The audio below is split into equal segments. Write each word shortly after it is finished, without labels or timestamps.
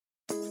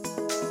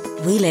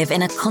We live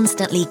in a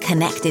constantly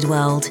connected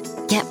world,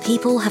 yet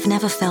people have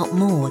never felt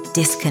more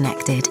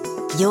disconnected.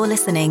 You're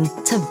listening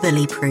to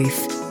Bully Proof,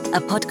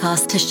 a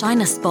podcast to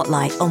shine a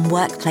spotlight on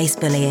workplace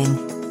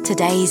bullying,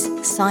 today's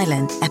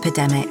silent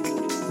epidemic.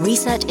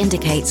 Research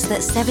indicates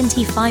that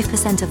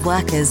 75% of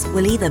workers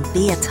will either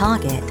be a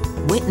target,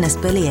 witness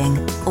bullying,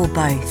 or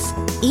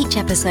both. Each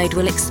episode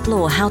will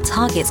explore how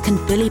targets can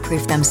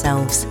bully-proof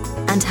themselves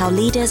and how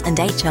leaders and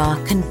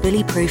HR can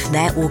bully-proof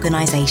their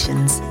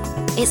organizations.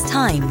 It's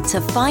time to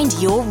find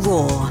your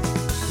roar.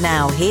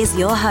 Now, here's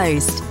your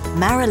host,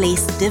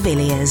 Marilise de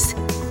Villiers.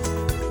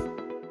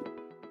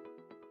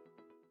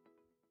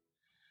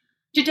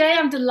 Today,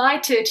 I'm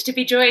delighted to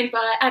be joined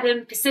by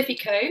Adam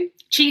Pacifico,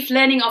 Chief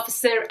Learning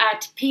Officer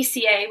at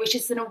PCA, which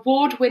is an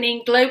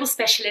award-winning global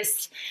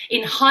specialist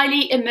in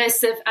highly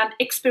immersive and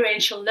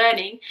experiential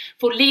learning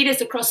for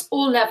leaders across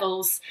all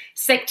levels,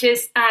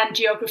 sectors, and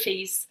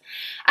geographies.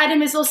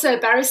 Adam is also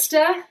a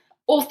barrister,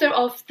 author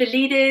of The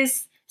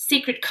Leader's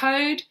Secret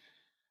Code,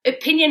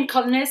 opinion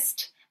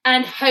columnist,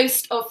 and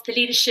host of The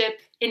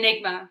Leadership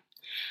Enigma.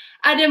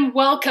 Adam,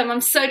 welcome.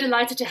 I'm so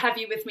delighted to have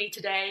you with me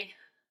today.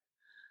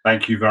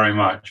 Thank you very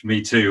much.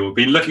 Me too. We've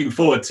been looking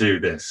forward to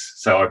this,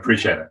 so I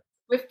appreciate it.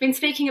 We've been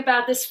speaking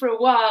about this for a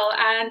while,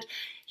 and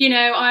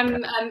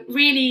I'm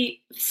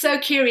really so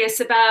curious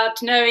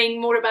about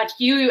knowing more about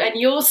you and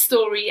your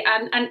story,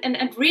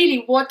 and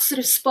really what sort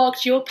of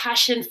sparked your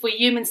passion for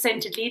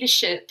human-centered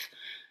leadership.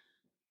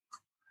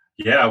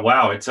 Yeah,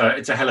 wow, it's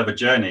a hell of a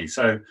journey.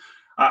 So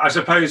I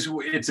suppose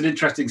it's an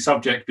interesting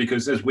subject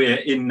because as we're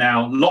in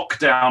now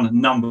lockdown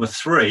number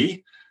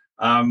 3,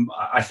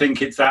 I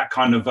think it's that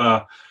kind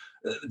of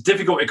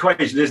difficult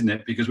equation, isn't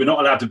it? Because we're not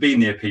allowed to be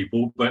near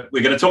people, but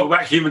we're going to talk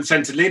about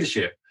human-centered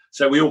leadership.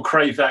 So we all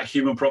crave that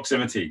human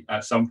proximity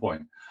at some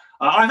point.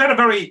 I've had a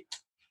very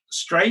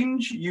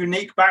strange,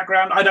 unique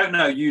background. I don't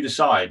know, you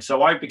decide.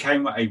 So I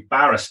became a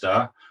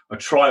barrister, a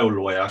trial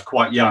lawyer,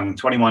 quite young,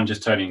 21,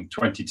 just turning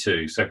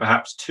 22, so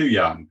perhaps too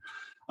young.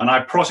 And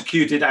I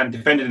prosecuted and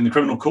defended in the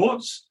criminal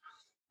courts.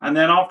 And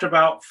then after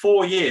about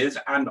 4 years,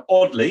 and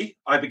oddly,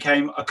 I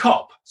became a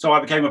cop. So I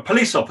became a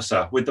police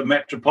officer with the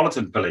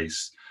Metropolitan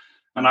Police.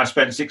 And I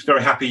spent 6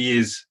 very happy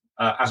years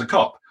as a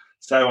cop.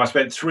 So I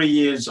spent 3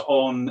 years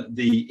on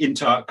the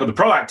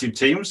proactive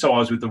team. So I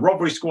was with the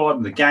robbery squad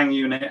and the gang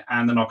unit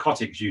and the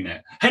narcotics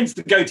unit. Hence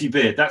the goatee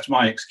beard. That's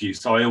my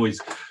excuse. So I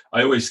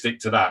always stick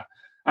to that.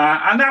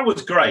 And that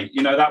was great.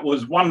 That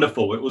was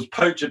wonderful. It was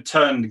poacher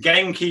turned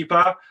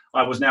gamekeeper.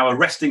 I was now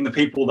arresting the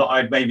people that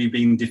I'd maybe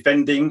been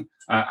defending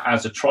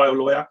as a trial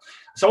lawyer.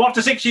 So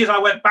after 6 years, I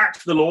went back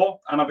to the law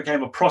and I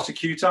became a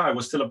prosecutor. I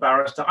was still a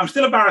barrister. I'm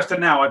still a barrister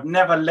now. I've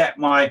never let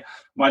my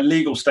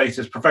legal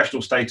status,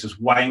 professional status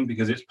wane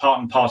because it's part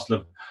and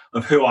parcel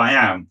of who I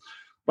am.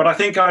 But I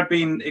think I'd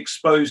been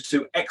exposed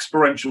to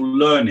experiential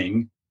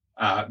learning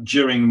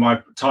during my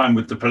time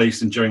with the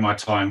police and during my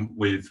time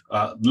with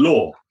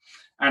law.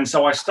 And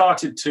so I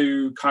started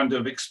to kind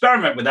of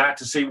experiment with that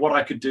to see what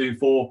I could do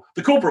for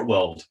the corporate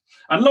world.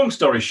 And long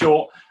story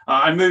short,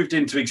 I moved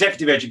into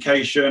executive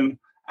education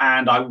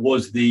and I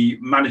was the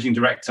managing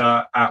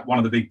director at one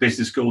of the big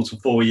business schools for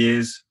 4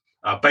 years,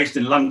 based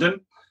in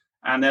London.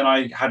 And then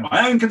I had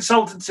my own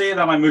consultancy and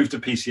then I moved to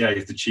PCA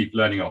as the chief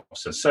learning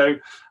officer. So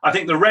I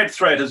think the red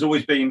thread has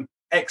always been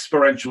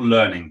experiential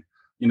learning,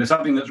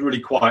 something that's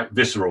really quite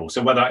visceral.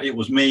 So whether it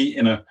was me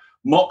in a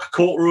mock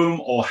courtroom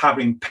or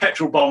having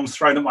petrol bombs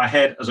thrown at my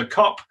head as a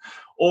cop,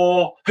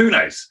 or who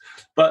knows,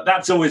 but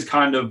that's always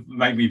kind of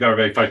made me very,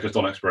 very focused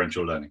on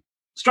experiential learning.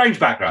 Strange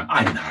background,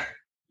 I know.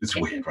 It's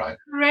weird, right?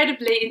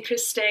 Incredibly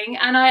interesting,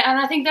 and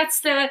I think that's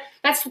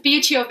the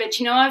beauty of it.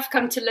 I've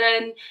come to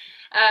learn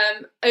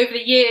over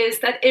the years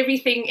that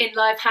everything in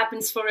life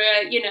happens for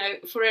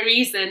a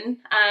reason,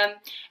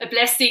 a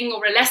blessing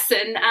or a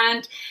lesson.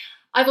 And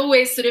I've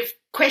always sort of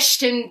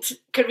questioned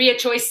career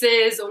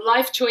choices or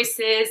life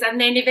choices, and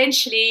then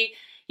eventually,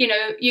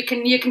 you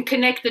can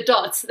connect the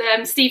dots.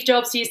 Steve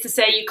Jobs used to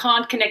say, you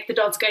can't connect the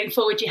dots going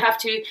forward. You have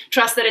to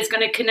trust that it's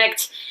going to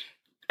connect.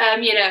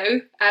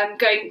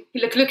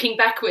 Looking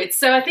backwards.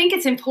 So I think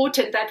it's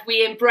important that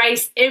we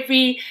embrace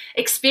every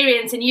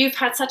experience. And you've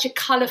had such a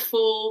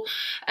colourful,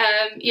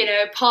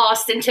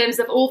 past in terms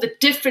of all the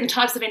different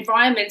types of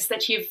environments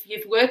that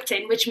you've worked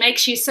in, which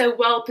makes you so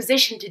well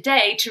positioned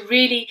today to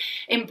really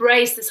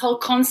embrace this whole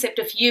concept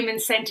of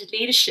human-centered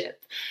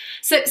leadership.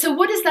 So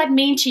what does that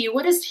mean to you?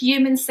 What does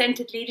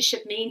human-centered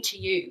leadership mean to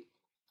you?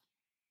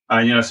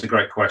 That's a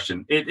great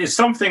question. It is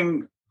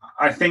something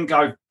I think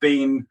I've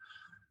been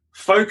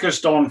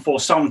focused on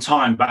for some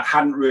time, but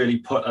hadn't really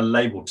put a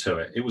label to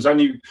it. It was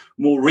only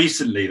more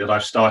recently that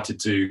I've started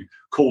to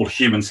call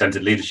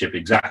human-centered leadership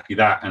exactly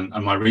that, and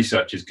my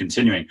research is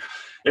continuing.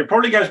 It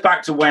probably goes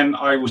back to when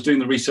I was doing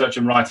the research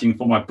and writing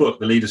for my book,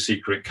 The Leader's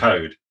Secret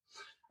Code.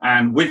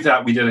 And with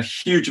that, we did a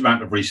huge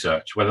amount of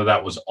research, whether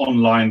that was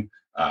online,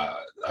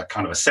 a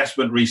kind of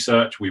assessment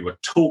research. We were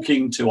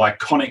talking to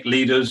iconic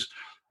leaders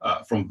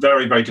from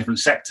very, very different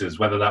sectors,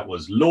 whether that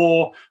was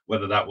law,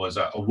 whether that was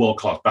a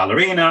world-class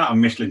ballerina, a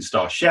Michelin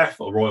star chef,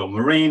 a Royal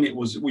Marine.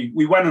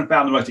 We went and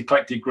found the most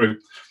eclectic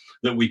group.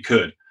 that we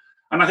could.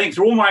 And I think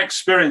through all my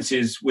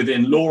experiences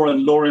within law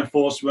and law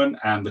enforcement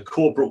and the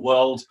corporate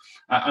world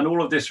and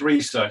all of this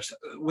research,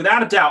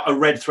 without a doubt, a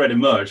red thread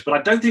emerged. But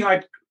I don't think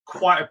I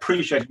quite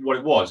appreciated what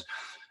it was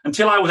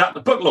until I was at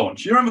the book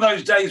launch. You remember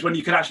those days when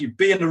you could actually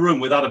be in a room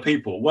with other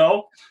people?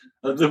 Well,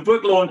 the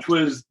book launch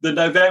was the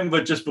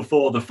November just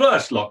before the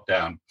first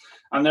lockdown.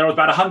 And there were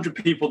about 100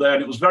 people there,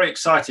 and it was very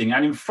exciting.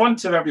 And in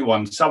front of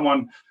everyone,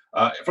 someone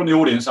from the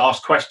audience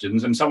asked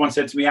questions, and someone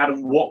said to me,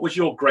 Adam, what was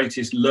your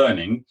greatest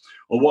learning,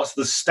 or what's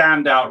the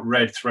standout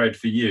red thread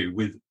for you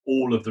with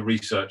all of the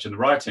research and the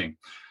writing?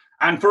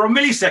 And for a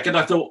millisecond,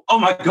 I thought, oh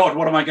my God,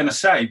 what am I going to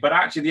say? But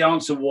actually the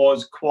answer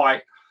was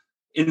quite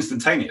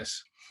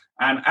instantaneous.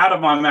 And out of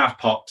my mouth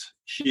popped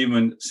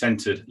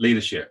human-centered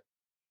leadership.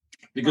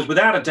 Because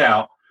without a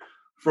doubt,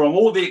 from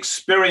all the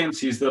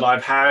experiences that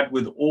I've had,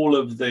 with all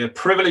of the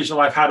privilege that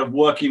I've had of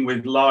working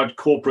with large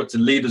corporates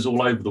and leaders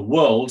all over the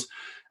world,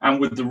 and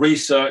with the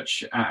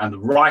research and the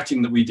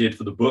writing that we did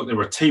for the book, there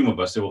were a team of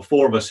us. There were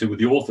 4 of us who were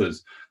the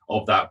authors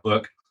of that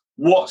book.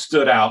 What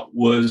stood out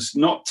was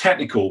not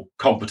technical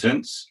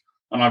competence,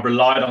 and I've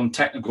relied on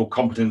technical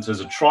competence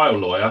as a trial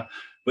lawyer,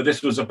 but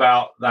this was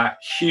about that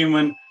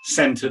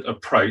human-centered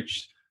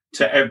approach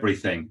to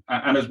everything.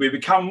 And as we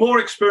become more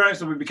experienced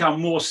and we become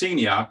more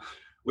senior,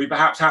 we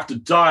perhaps have to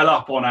dial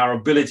up on our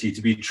ability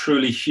to be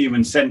truly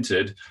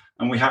human-centered,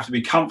 and we have to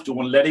be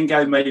comfortable in letting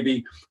go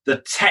maybe the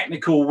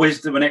technical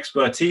wisdom and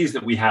expertise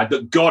that we had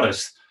that got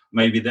us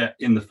maybe there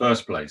in the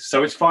first place.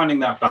 So it's finding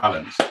that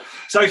balance.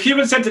 So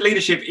human-centered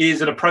leadership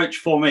is an approach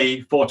for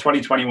me for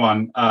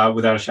 2021,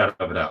 without a shadow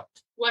of a doubt.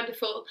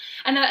 Wonderful.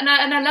 And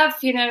I love,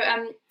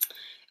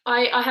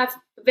 I have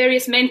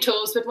various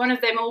mentors, but one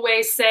of them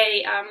always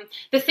say,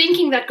 the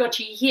thinking that got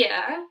you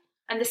here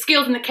and the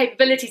skills and the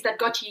capabilities that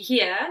got you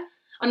here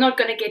are not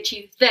going to get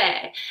you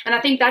there. And I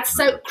think that's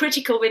so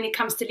critical when it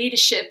comes to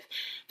leadership,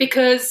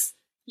 because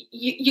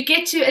you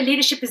get to a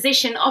leadership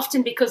position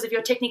often because of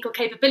your technical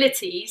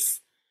capabilities,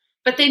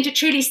 but then to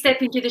truly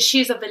step into the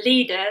shoes of a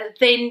leader,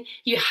 then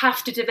you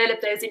have to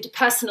develop those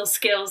interpersonal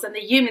skills and the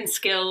human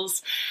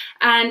skills.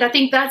 And I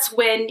think that's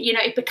when,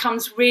 it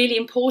becomes really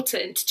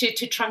important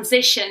to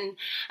transition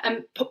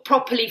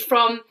properly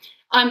from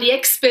I'm the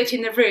expert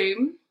in the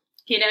room,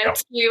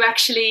 to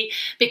actually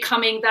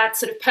becoming that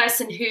sort of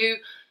person who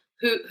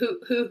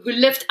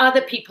lift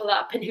other people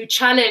up and who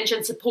challenge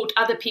and support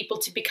other people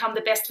to become the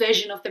best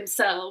version of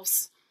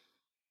themselves.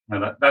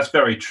 No, that's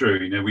very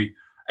true.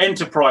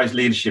 Enterprise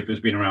leadership has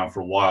been around for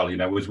a while.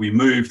 As we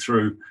move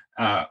through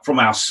from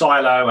our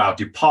silo, our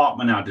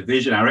department, our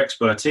division, our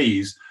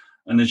expertise,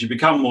 and as you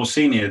become more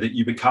senior, that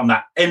you become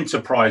that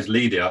enterprise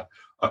leader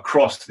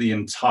across the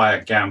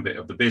entire gambit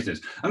of the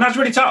business. And that's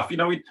really tough. We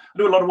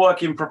do a lot of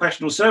work in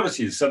professional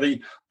services. So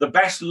the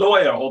best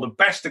lawyer or the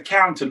best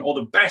accountant or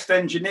the best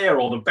engineer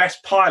or the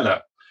best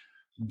pilot,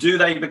 do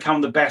they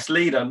become the best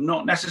leader?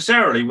 Not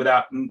necessarily,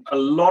 without a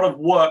lot of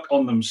work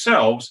on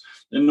themselves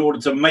in order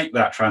to make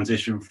that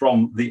transition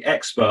from the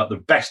expert, the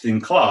best in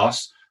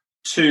class,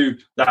 to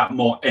that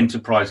more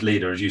enterprise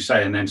leader, as you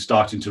say, and then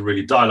starting to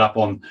really dial up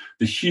on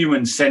the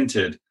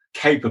human-centered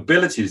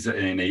capabilities that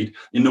they need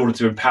in order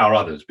to empower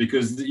others,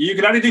 because you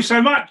can only do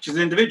so much as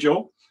an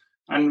individual,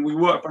 and we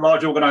work for a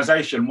large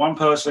organization. One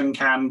person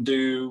can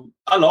do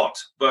a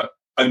lot, but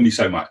only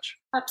so much.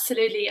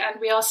 Absolutely, and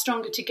we are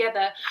stronger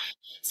together.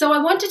 So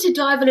I wanted to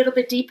dive a little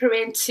bit deeper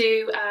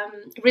into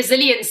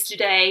resilience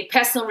today,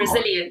 personal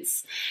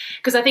resilience,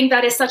 because I think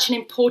that is such an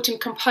important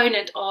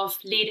component of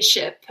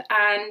leadership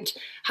and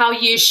how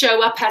you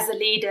show up as a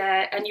leader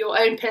and your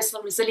own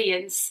personal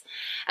resilience.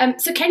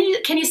 So can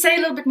you say a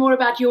little bit more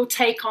about your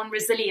take on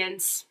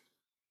resilience?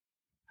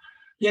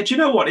 Yeah, do you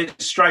know what?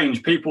 It's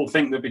strange. People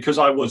think that because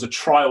I was a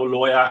trial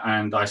lawyer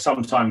and I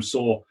sometimes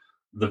saw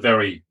the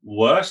very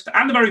worst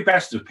and the very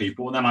best of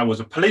people, and then I was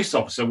a police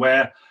officer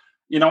where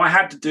I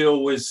had to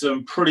deal with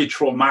some pretty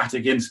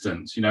traumatic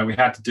incidents. We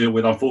had to deal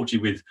with,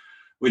 unfortunately,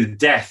 with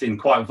death in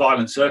quite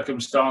violent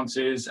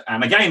circumstances.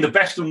 And again, the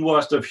best and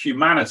worst of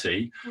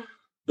humanity,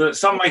 that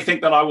some may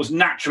think that I was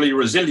naturally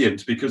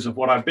resilient because of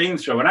what I've been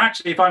through. And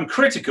actually, if I'm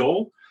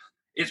critical,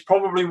 it's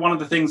probably one of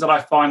the things that I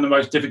find the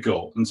most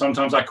difficult. And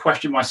sometimes I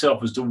question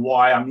myself as to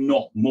why I'm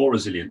not more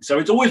resilient. So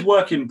it's always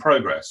work in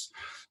progress.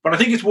 But I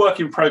think it's work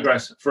in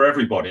progress for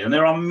everybody. And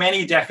there are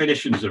many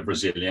definitions of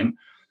resilient.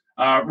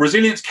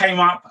 Resilience came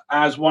up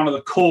as one of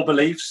the core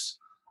beliefs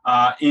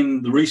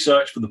in the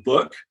research for the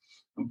book,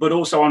 but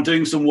also I'm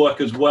doing some work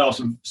as well,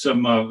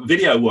 some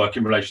video work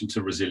in relation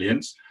to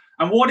resilience.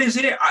 And what is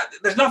it?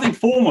 There's nothing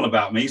formal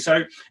about me.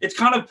 So it's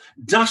kind of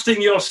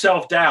dusting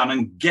yourself down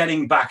and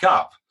getting back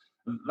up.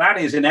 That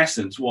is, in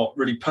essence, what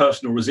really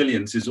personal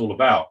resilience is all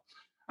about.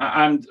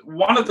 And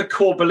one of the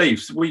core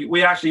beliefs,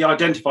 we actually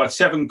identified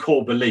 7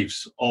 core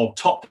beliefs of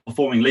top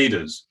performing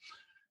leaders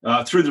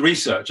through the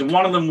research. And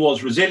one of them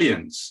was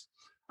resilience.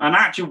 An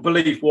actual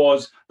belief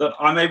was that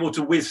I'm able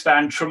to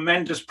withstand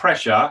tremendous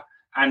pressure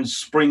and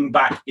spring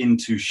back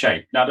into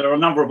shape. Now, there are a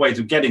number of ways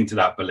of getting to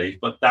that belief,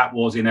 but that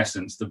was, in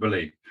essence, the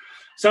belief.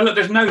 So look,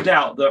 there's no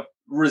doubt that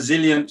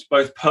resilience,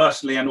 both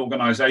personally and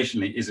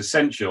organizationally, is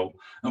essential.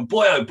 And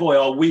boy, oh boy,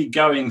 are we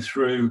going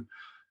through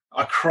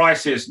a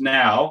crisis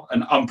now,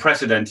 an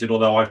unprecedented,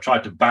 although I've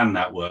tried to ban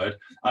that word,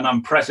 an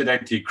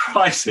unprecedented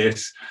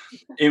crisis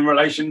in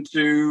relation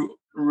to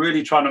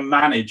really trying to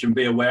manage and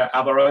be aware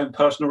of our own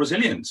personal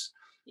resilience.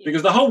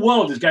 Because the whole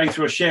world is going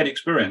through a shared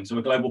experience of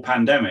a global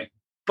pandemic.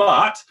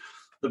 But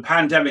the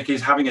pandemic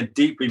is having a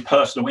deeply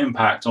personal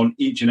impact on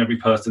each and every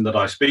person that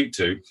I speak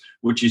to,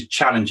 which is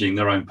challenging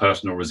their own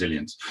personal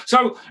resilience.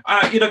 So,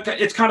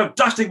 it's kind of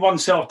dusting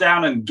oneself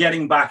down and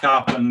getting back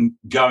up and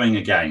going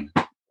again.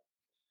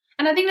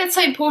 And I think that's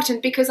so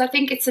important, because I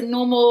think it's a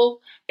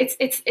normal,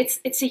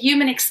 it's a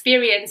human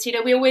experience.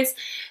 We always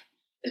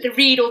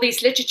read all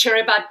this literature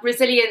about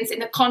resilience in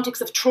the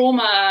context of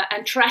trauma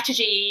and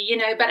tragedy,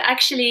 but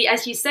actually,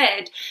 as you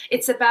said,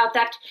 it's about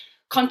that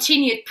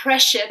continued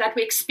pressure that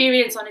we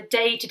experience on a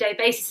day-to-day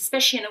basis,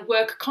 especially in a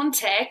work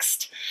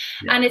context.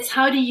 Yeah. And it's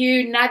how do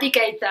you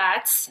navigate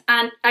that,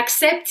 and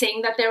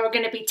accepting that there are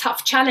going to be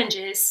tough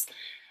challenges,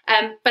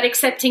 but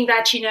accepting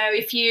that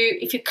if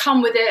you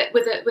come with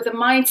a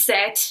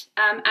mindset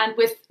and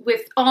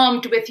with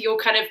armed with your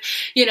kind of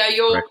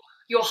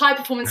your high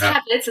performance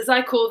habits, as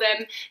I call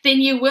them,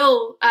 then you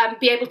will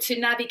be able to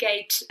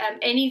navigate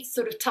any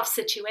sort of tough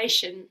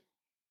situation.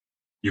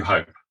 You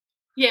hope.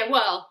 Yeah,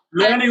 well,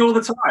 learning all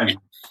the time.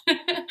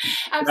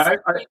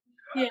 Absolutely.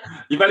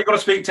 You've only got to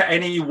speak to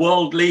any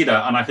world leader,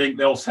 and I think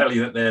they'll tell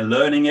you that they're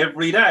learning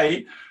every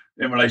day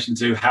in relation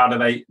to how do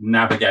they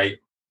navigate.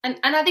 And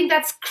I think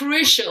that's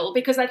crucial,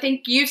 because I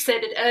think you've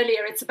said it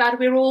earlier. It's about,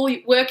 we're all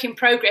work in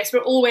progress. We're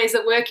always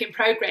a work in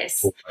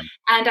progress,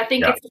 and I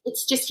think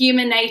it's just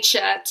human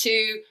nature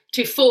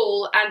to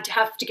fall and to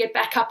have to get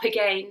back up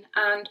again.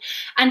 And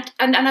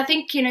I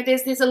think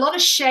there's a lot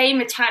of shame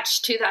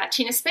attached to that.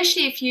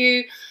 Especially if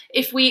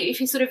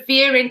you sort of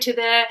veer into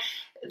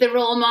the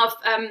realm of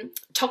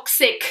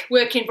toxic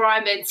work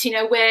environments,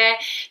 where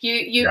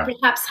you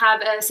perhaps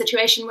have a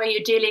situation where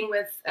you're dealing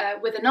with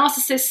a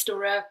narcissist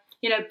or a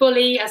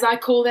bully, as I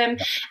call them,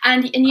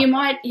 and you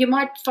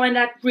might find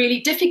that really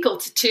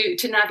difficult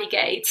to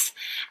navigate.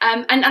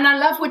 And I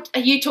love what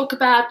you talk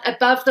about,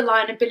 above the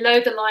line and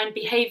below the line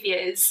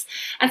behaviours,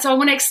 and so I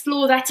want to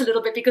explore that a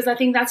little bit, because I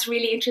think that's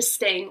really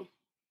interesting.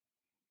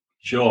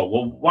 Sure.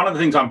 Well, one of the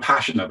things I'm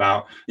passionate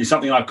about is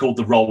something I've called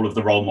the role of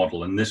the role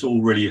model. And this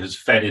all really has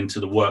fed into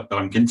the work that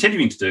I'm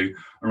continuing to do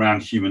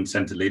around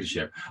human-centered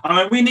leadership. I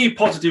mean, we need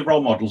positive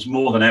role models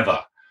more than ever.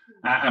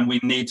 And we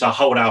need to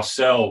hold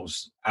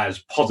ourselves as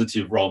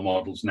positive role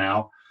models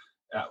now,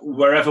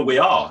 wherever we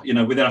are,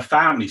 within a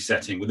family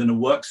setting, within a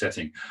work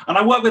setting. And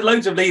I work with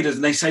loads of leaders,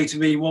 and they say to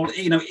me, well,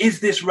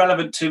 is this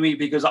relevant to me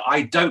because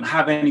I don't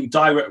have any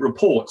direct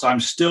reports? I'm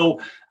still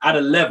at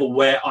a level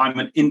where I'm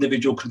an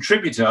individual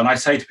contributor. And I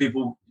say to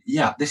people,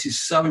 yeah, this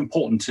is so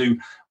important to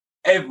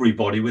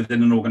everybody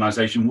within an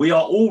organization. We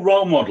are all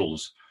role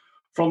models,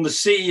 from the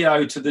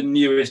CEO to the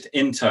newest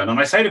intern. And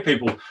I say to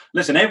people,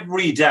 listen,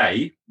 every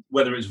day,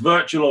 whether it's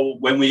virtual or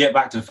when we get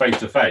back to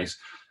face,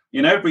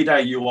 every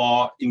day you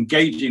are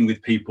engaging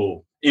with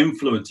people,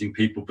 influencing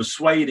people,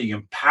 persuading,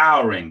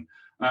 empowering,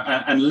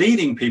 and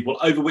leading people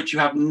over which you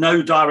have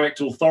no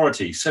direct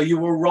authority. So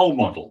you're a role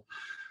model.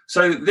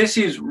 So this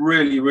is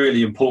really,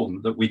 really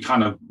important that we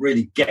kind of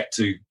really get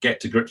to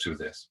grips with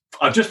this.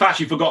 I've just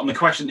actually forgotten the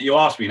question that you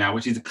asked me now,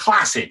 which is a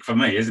classic for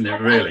me, isn't it,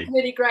 really? That's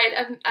really great.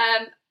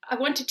 I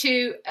wanted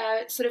to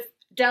sort of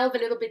delve a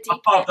little bit deeper.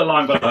 Above the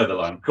line, below the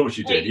line. Of course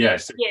you did,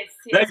 yes.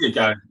 There you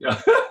go.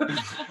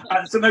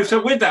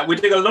 So with that, we're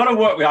doing a lot of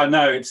work. I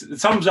know it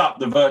sums up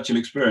the virtual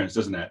experience,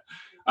 doesn't it?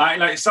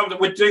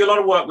 We're doing a lot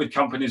of work with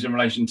companies in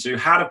relation to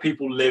how do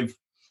people live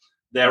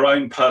their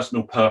own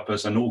personal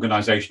purpose and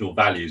organizational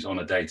values on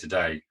a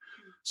day-to-day.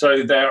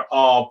 So there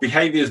are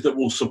behaviors that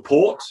will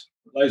support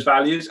those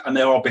values, and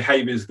there are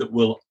behaviors that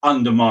will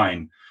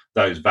undermine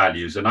those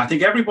values. And I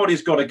think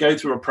everybody's got to go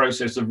through a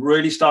process of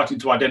really starting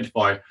to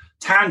identify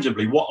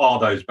tangibly what are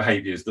those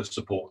behaviors that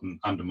support and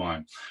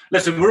undermine.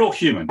 Listen, we're all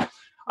human.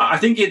 I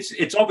think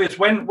it's obvious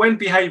when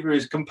behavior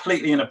is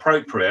completely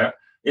inappropriate,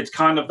 it's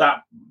kind of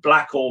that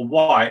black or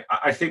white.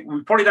 I think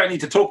we probably don't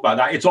need to talk about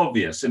that. It's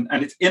obvious and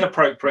it's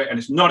inappropriate and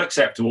it's not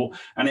acceptable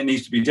and it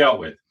needs to be dealt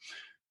with.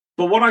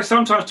 But what I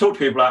sometimes talk to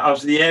people about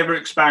is the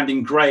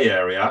ever-expanding grey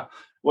area,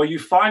 where you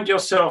find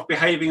yourself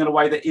behaving in a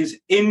way that is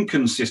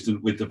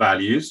inconsistent with the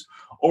values,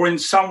 or in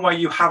some way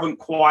you haven't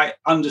quite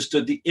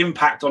understood the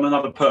impact on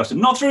another person,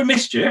 not through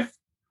mischief,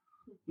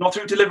 not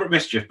through deliberate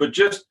mischief, but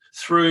just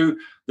through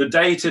the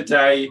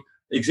day-to-day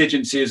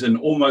exigencies and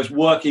almost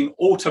working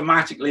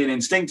automatically and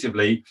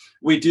instinctively.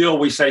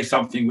 We say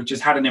something which has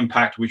had an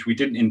impact which we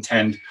didn't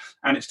intend,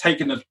 and it's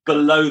taken us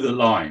below the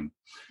line.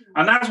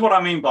 And that's what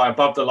I mean by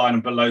above the line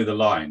and below the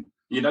line.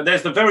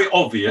 There's the very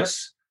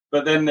obvious,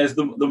 but then there's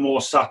the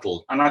more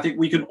subtle. And I think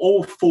we can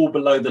all fall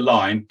below the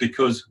line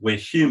because we're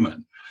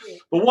human. Yeah.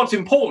 But what's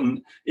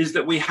important is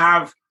that we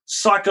have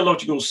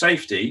psychological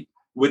safety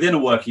within a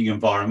working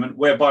environment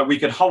whereby we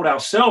can hold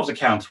ourselves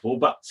accountable,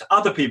 but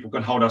other people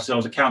can hold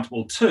ourselves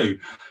accountable too,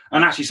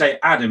 and actually say,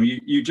 Adam,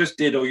 you just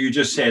did, or you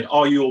just said,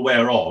 are you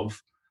aware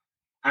of?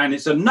 And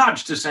it's a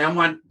nudge to say,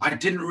 I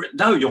didn't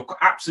know.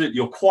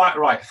 You're quite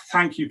right.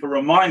 Thank you for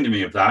reminding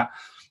me of that.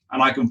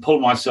 And I can pull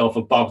myself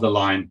above the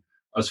line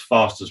as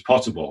fast as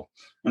possible.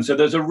 And so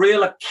there's a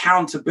real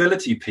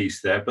accountability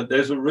piece there, but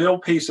there's a real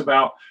piece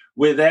about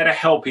we're there to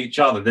help each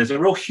other. There's a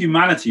real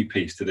humanity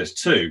piece to this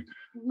too,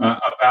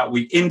 about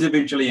we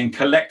individually and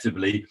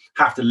collectively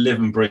have to live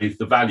and breathe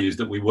the values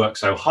that we work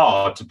so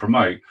hard to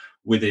promote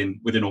within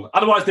all.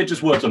 Otherwise, they're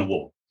just words on a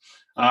wall.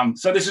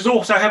 So this is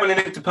also heavily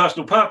linked to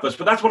personal purpose,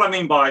 but that's what I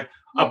mean by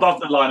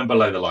above the line and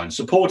below the line,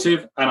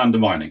 supportive and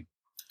undermining.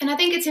 And I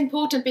think it's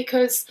important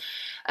because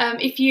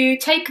if you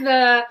take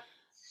the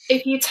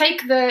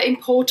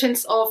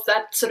importance of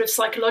that sort of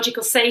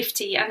psychological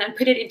safety and then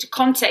put it into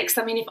context,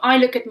 I mean, if I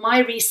look at my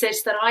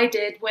research that I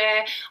did,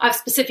 where I've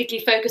specifically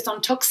focused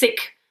on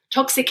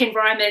toxic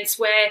environments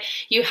where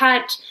you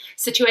had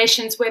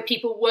situations where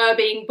people were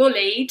being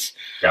bullied.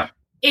 Yeah.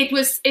 It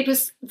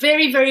was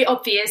very, very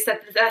obvious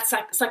that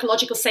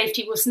psychological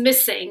safety was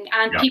missing,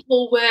 and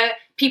people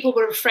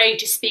were afraid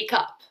to speak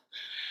up.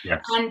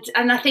 Yes.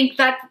 And I think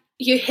that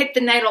you hit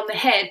the nail on the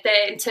head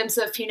there in terms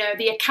of,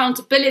 the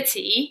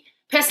accountability,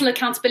 personal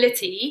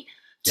accountability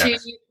to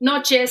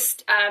not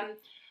just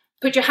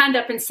put your hand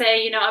up and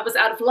say, I was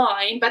out of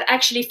line, but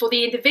actually for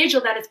the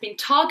individual that has been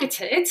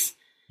targeted,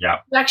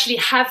 to actually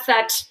have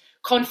that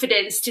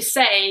confidence to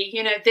say,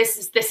 this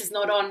is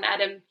not on,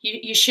 Adam.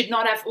 You should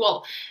not have,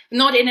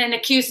 not in an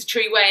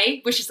accusatory way,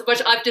 which is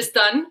what I've just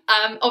done.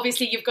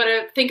 Obviously, you've got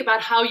to think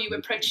about how you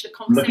approach the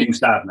conversation. Looking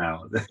sad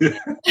now.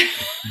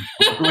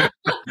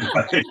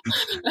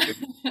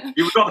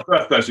 You were not the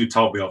first person who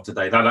told me off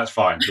today. That's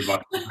fine.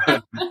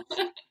 I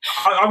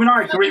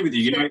agree with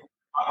you.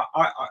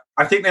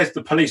 I think there's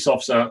the police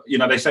officer.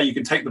 They say you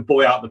can take the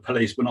boy out of the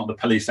police, but not the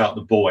police out of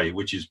the boy,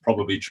 which is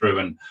probably true.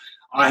 And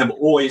I have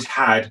always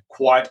had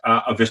quite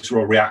a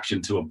visceral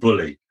reaction to a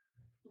bully.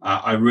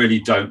 I really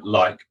don't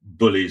like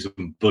bullies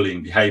and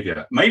bullying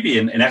behavior. Maybe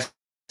in essence,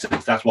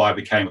 that's why I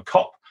became a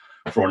cop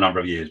for a number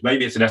of years.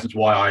 Maybe it's in essence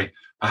why I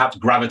perhaps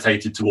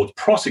gravitated towards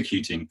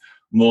prosecuting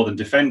more than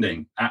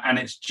defending. And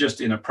it's just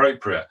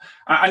inappropriate.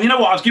 And you know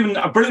what? I was given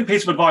a brilliant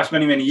piece of advice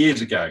many, many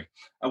years ago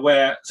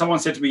where someone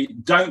said to me,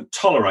 don't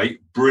tolerate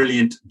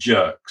brilliant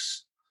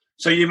jerks.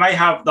 So you may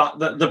have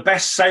the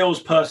best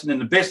salesperson in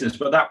the business,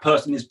 but that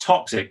person is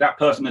toxic. That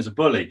person is a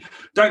bully.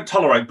 Don't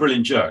tolerate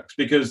brilliant jerks,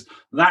 because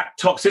that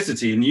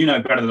toxicity, and you know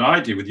better than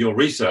I do with your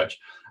research,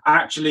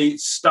 actually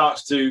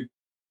starts to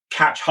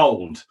catch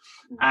hold.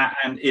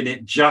 And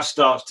it just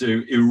starts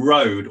to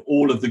erode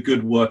all of the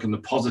good work and the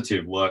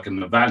positive work and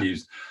the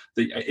values.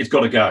 It's got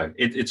to go.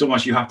 It's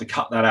almost, you have to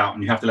cut that out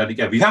and you have to let it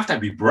go. But you have to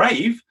be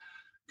brave,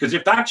 because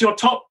if that's your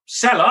top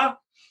seller,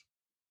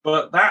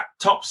 but that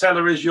top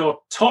seller is your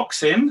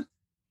toxin,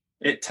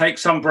 it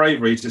takes some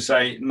bravery to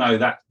say, no,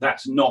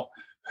 that's not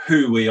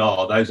who we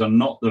are. Those are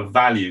not the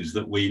values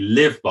that we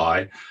live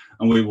by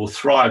and we will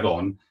thrive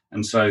on.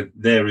 And so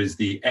there is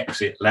the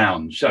exit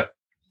lounge. So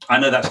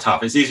I know that's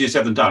tough. It's easier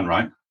said than done,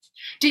 right?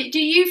 Do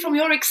you, from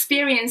your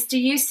experience, do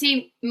you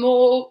see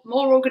more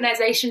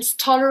organizations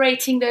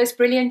tolerating those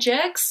brilliant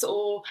jerks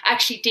or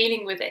actually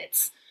dealing with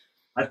it?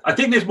 I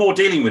think there's more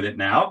dealing with it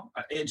now.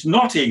 It's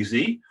not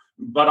easy,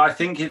 but I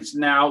think it's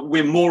now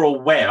we're more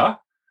aware.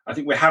 I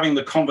think we're having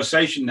the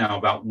conversation now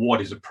about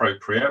what is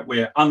appropriate.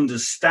 We're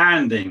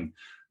understanding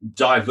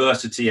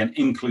diversity and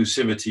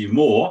inclusivity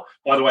more.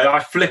 By the way, I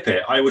flip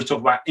it. I always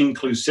talk about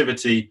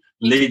inclusivity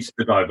leads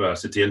to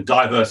diversity and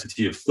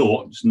diversity of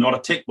thought. It's not a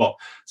tick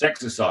box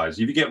exercise.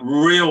 If you get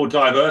real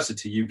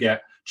diversity, you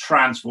get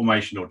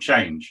transformational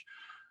change.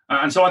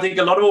 And so I think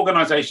a lot of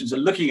organizations are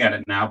looking at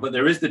it now, but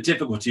there is the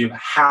difficulty of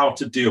how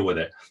to deal with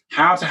it,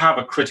 how to have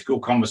a critical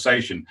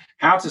conversation,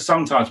 how to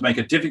sometimes make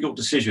a difficult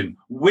decision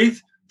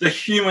with the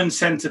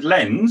human-centered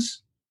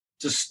lens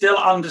to still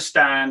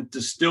understand,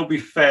 to still be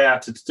fair,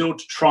 to still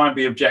try and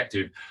be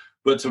objective,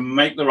 but to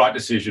make the right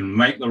decision,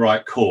 make the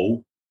right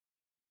call,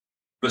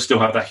 but still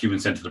have that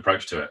human-centered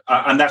approach to it.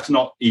 And that's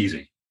not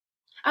easy.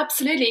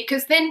 Absolutely,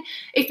 because then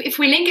if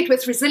we link it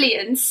with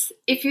resilience,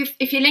 if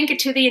you link it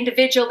to the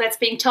individual that's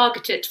being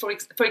targeted,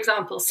 for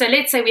example, so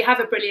let's say we have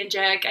a brilliant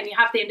jerk and you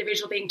have the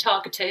individual being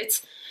targeted,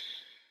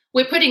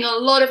 we're putting a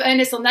lot of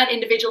onus on that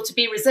individual to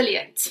be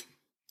resilient.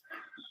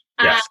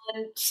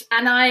 Yes.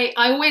 And I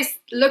always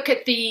look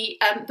at the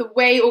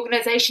way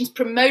organizations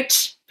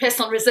promote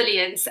personal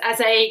resilience as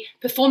a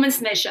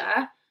performance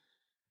measure,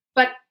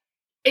 but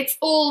it's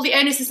all the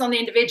onus is on the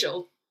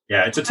individual.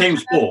 Yeah, it's a team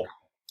sport.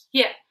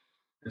 Yeah.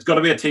 It's got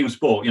to be a team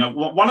sport. You know,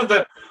 one of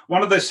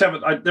the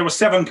seven. There were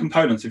 7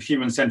 components of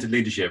human-centered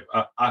leadership.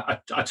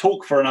 I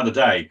talk for another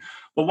day,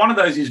 but one of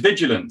those is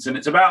vigilance, and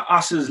it's about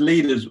us as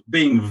leaders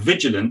being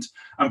vigilant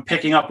and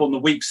picking up on the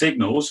weak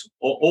signals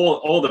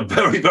or the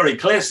very, very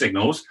clear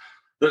signals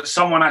that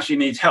someone actually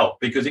needs help,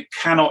 because it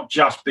cannot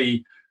just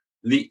be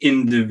the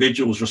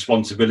individual's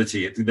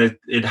responsibility.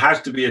 It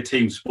has to be a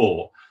team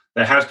sport.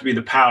 there has to be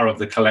the power of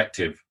the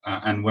collective.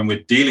 And when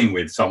we're dealing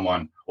with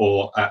someone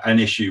or an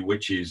issue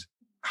which is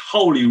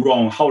wholly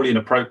wrong, wholly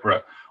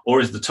inappropriate, or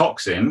is the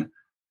toxin,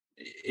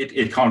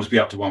 it can't just be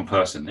up to one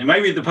person. It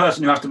may be the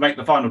person who has to make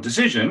the final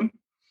decision,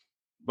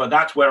 but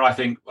that's where I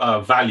think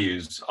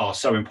values are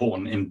so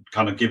important in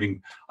kind of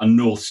giving a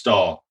North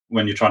Star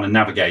when you're trying to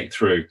navigate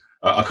through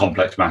a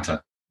complex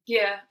matter.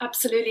 Yeah,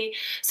 absolutely.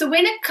 So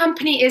when a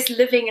company is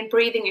living and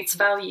breathing its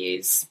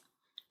values,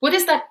 what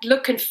does that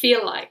look and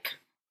feel like?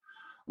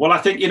 Well, I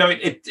think,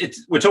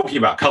 it's we're talking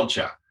about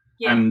culture,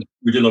 and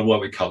we do a lot of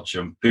work with culture.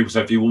 And people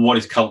say, well, what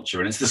is culture?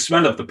 And it's the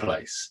smell of the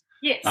place.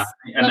 Yes.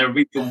 And there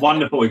are some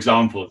wonderful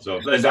examples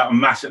of, there's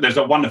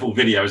a wonderful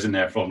video, isn't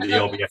there, from the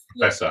LBS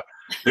professor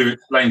who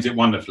explains it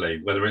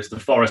wonderfully, whether it's the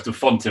forest of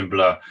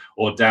Fontainebleau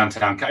or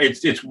downtown.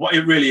 It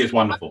really is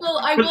wonderful.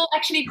 I will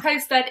actually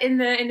post that in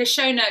the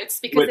show notes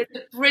because it's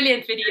a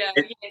brilliant video.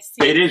 Yes.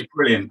 It is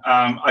brilliant.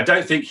 I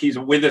don't think he's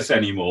with us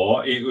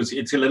anymore.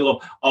 It's a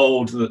little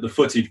old, the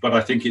footage, but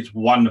I think it's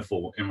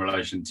wonderful in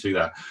relation to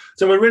that.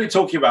 So we're really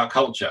talking about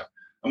culture,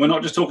 and we're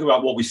not just talking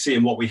about what we see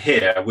and what we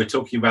hear. We're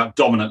talking about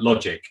dominant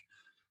logic.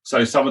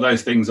 So some of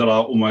those things that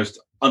are almost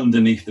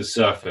underneath the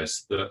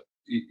surface that,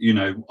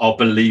 are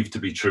believed to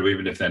be true,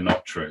 even if they're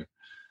not true.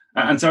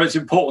 And so it's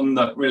important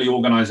that really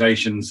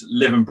organizations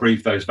live and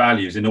breathe those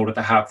values in order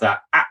to have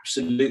that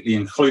absolutely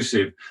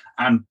inclusive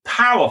and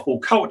powerful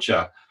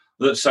culture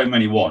that so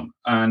many want.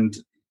 And,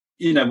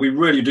 we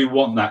really do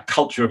want that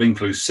culture of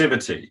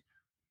inclusivity,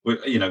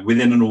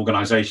 within an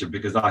organization,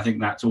 because I think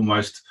that's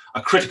almost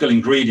a critical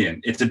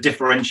ingredient. It's a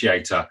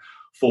differentiator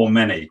for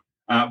many.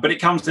 But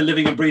it comes to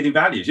living and breathing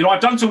values.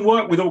 I've done some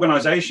work with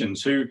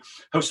organizations who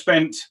have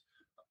spent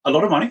a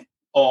lot of money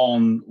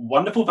on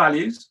wonderful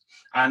values,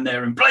 and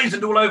they're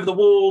emblazoned all over the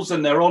walls,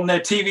 and they're on their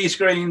TV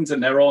screens,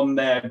 and they're on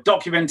their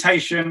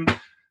documentation.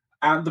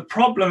 And the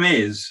problem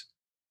is,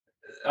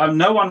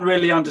 no one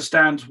really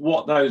understands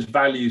what those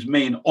values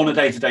mean on a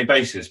day-to-day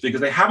basis,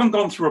 because they haven't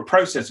gone through a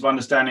process of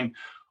understanding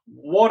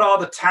what are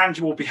the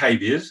tangible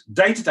behaviors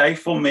day-to-day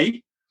for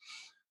me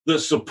that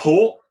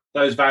support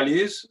those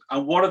values,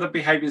 and what are the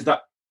behaviors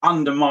that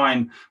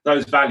undermine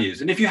those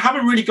values. And if you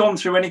haven't really gone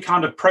through any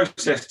kind of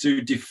process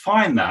to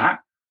define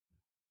that,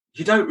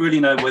 you don't really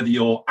know whether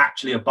you're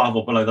actually above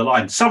or below the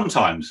line.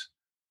 Sometimes,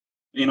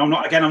 I'm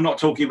not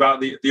talking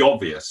about the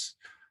obvious,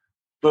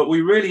 but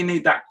we really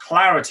need that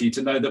clarity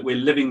to know that we're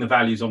living the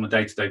values on a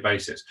day-to-day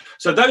basis.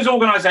 So those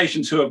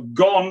organizations who have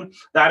gone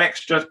that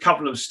extra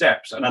couple of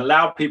steps and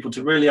allowed people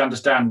to really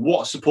understand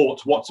what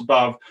supports, what's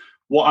above,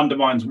 what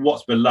undermines,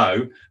 what's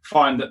below,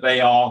 find that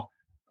they are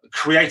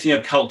creating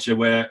a culture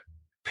where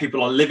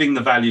people are living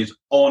the values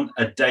on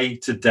a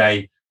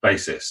day-to-day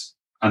basis.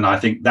 And I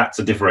think that's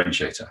a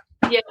differentiator.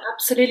 Yeah,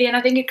 absolutely. And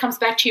I think it comes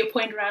back to your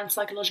point around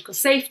psychological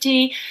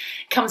safety,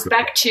 comes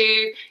back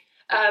to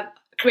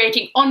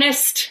creating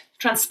honest,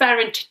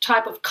 transparent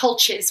type of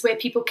cultures where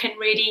people can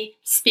really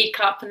speak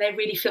up and they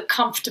really feel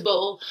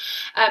comfortable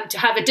to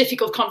have a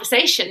difficult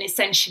conversation,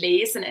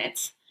 essentially, isn't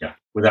it? Yeah,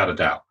 without a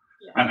doubt.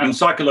 Yeah. And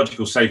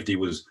psychological safety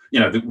was,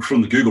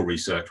 from the Google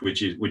research,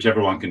 which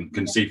everyone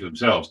can see for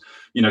themselves,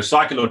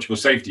 psychological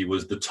safety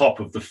was the top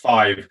of the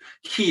 5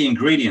 key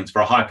ingredients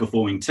for a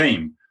high-performing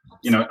team,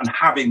 and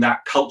having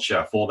that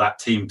culture for that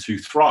team to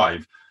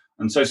thrive.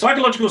 And so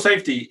psychological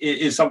safety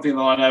is something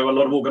that I know a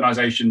lot of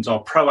organizations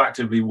are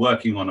proactively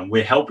working on, and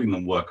we're helping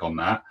them work on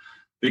that,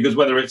 because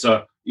whether it's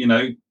a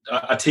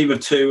team of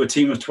 2, a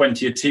team of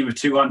 20, a team of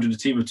 200, a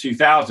team of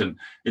 2,000,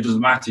 it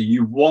doesn't matter.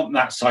 You want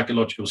that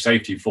psychological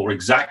safety for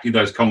exactly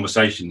those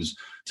conversations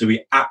to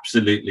be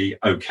absolutely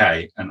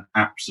okay and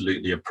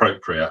absolutely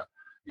appropriate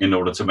in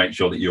order to make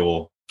sure that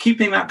you're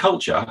keeping that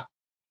culture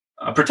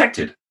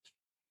protected.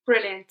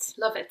 Brilliant.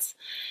 Love it.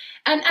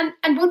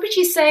 And what would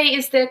you say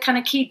is the kind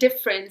of key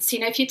difference?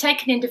 If you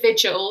take an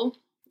individual,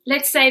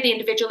 let's say the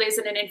individual is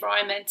in an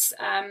environment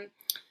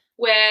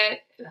where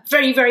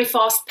very, very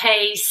fast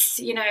pace,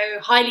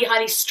 highly,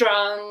 highly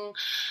strung,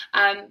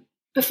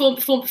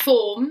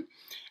 perform.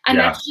 And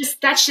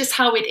that's just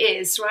how it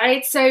is,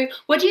 right? So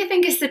what do you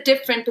think is the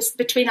difference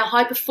between a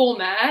high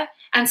performer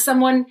and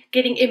someone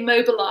getting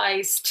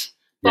immobilized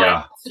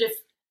by sort of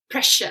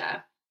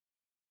pressure?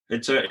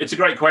 It's a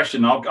great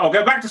question. I'll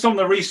go back to some of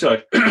the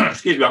research.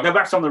 Excuse me. I'll go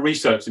back to some of the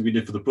research that we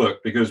did for the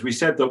book, because we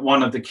said that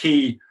one of the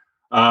key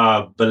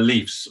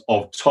beliefs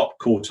of top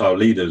quartile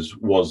leaders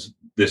was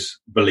this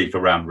belief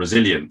around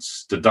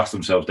resilience, to dust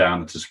themselves down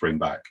and to spring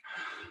back.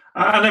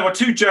 And there were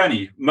 2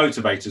 journey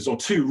motivators, or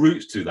 2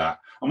 routes to that.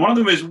 And one of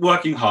them is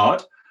working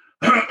hard.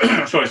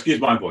 Sorry,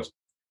 excuse my voice.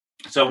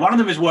 So one of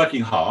them is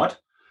working hard,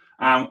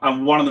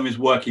 and one of them is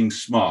working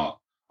smart.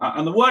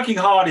 And the working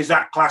hard is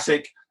that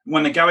classic,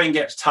 when the going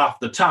gets tough,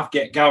 the tough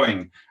get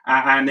going.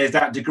 And there's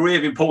that degree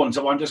of importance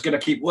of I'm just going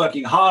to keep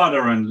working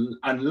harder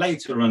and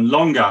later and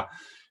longer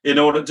in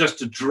order just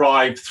to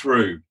drive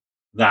through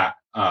that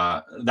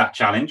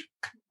challenge.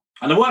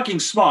 And the working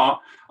smart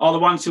are the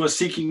ones who are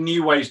seeking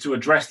new ways to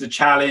address the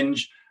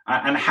challenge,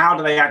 and how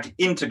do they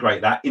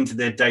integrate that into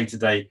their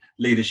day-to-day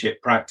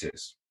leadership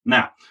practice.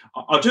 Now,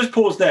 I'll just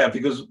pause there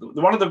because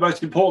one of the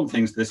most important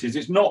things to this is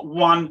it's not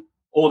one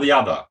or the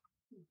other,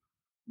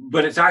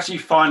 but it's actually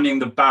finding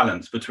the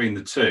balance between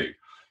the two.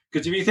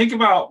 Because if you think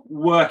about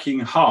working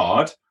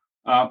hard,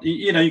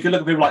 you can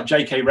look at people like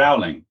J.K.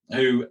 Rowling,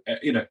 who,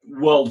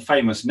 world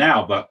famous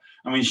now, but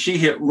I mean, she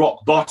hit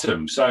rock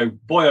bottom. So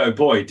boy, oh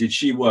boy, did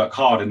she work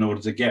hard in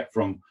order to get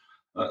from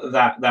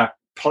that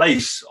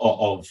place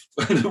of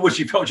which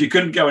she felt she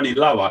couldn't go any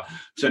lower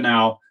to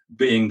now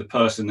being the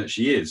person that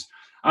she is.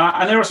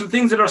 And there are some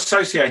things that are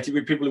associated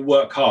with people who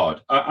work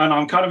hard. And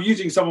I'm kind of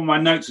using some of my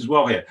notes as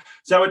well here.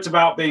 So it's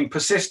about being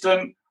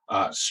persistent,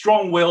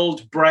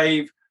 strong-willed,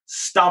 brave,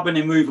 stubborn,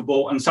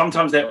 immovable, and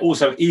sometimes they're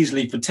also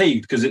easily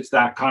fatigued because it's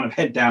that kind of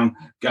head down,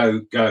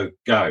 go, go,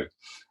 go.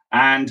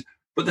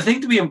 But the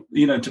thing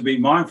to be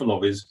mindful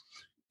of is,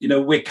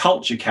 we're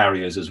culture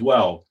carriers as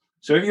well.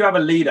 So if you have a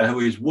leader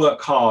who is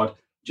work hard,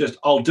 just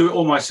I'll do it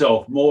all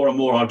myself, more and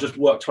more, I'll just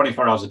work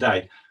 24 hours a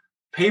day,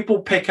 people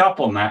pick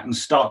up on that and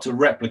start to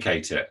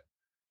replicate it.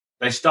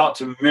 They start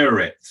to mirror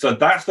it. So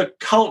that's the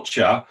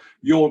culture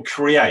you'll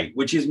create,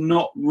 which is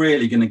not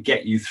really going to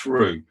get you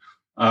through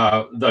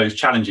those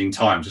challenging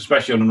times,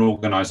 especially on an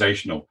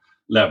organizational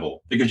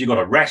level, because you've got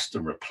to rest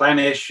and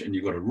replenish, and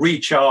you've got to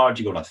recharge,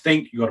 you've got to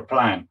think, you've got to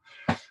plan.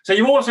 So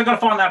you've also got to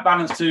find that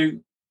balance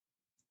to,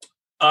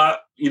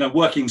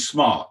 working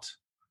smart.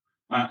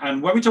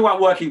 And when we talk about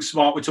working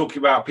smart, we're talking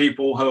about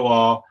people who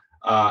are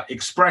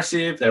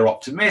expressive, they're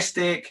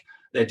optimistic,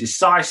 they're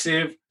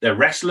decisive, they're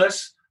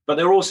restless, but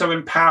they're also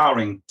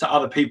empowering to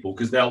other people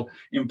because they'll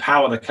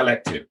empower the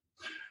collective.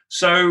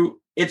 So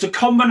it's a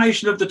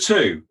combination of the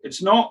two.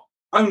 It's not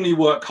only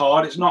work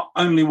hard, it's not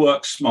only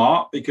work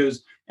smart,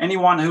 because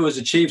anyone who has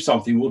achieved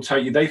something will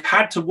tell you they've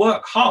had to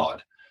work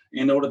hard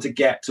in order to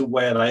get to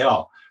where they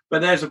are.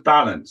 But there's a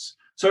balance.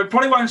 So it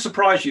probably won't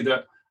surprise you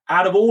that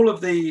out of all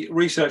of the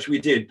research we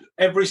did,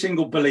 every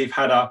single belief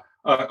had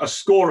a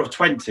score of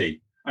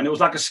 20. And it was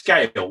like a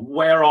scale.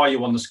 Where are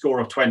you on the score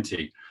of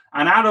 20?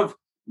 And out of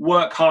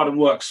work hard and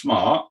work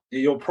smart,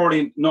 you're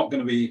probably not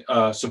going to be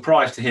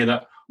surprised to hear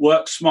that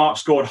work smart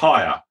scored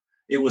higher.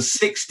 It was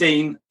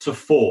 16 to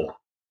 4.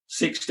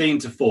 16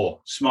 to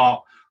 4,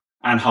 smart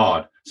and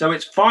hard. So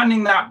it's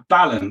finding that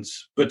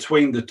balance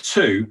between the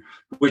two,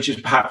 which is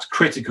perhaps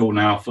critical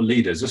now for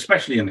leaders,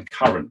 especially in the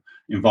current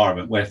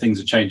environment where things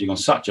are changing on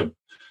such a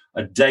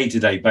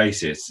day-to-day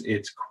basis.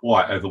 It's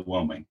quite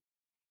overwhelming.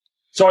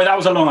 Sorry, that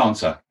was a long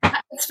answer.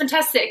 It's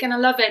fantastic, and I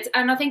love it.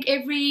 And I think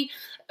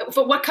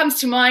what comes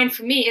to mind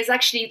for me is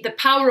actually the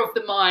power of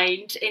the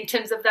mind in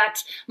terms of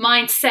that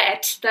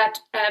mindset that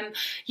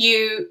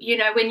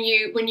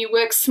when you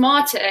work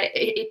smarter,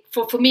 it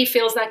for me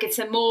feels like it's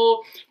a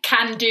more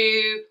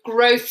can-do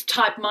growth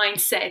type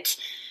mindset.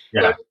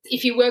 Yeah. Whereas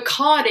if you work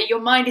harder, your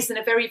mind is in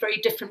a very, very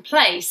different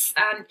place.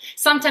 And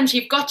sometimes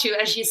you've got to,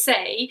 as you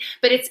say,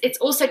 but it's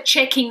also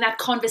checking that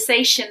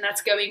conversation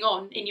that's going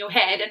on in your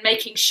head and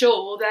making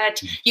sure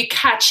that you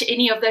catch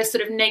any of those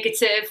sort of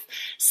negative,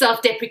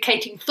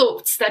 self-deprecating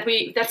thoughts that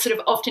sort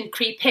of often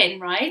creep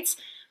in, right?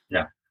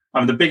 Yeah. I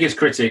mean, the biggest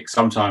critic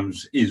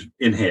sometimes is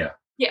in here.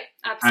 Yeah,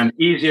 absolutely.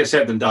 And easier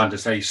said than done to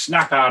say,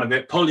 snap out of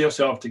it, pull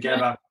yourself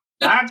together.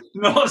 That's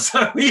not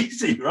so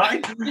easy,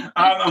 right?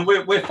 And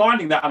we're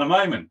finding that at the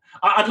moment.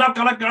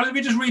 Let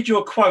me just read you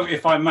a quote,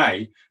 if I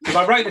may, because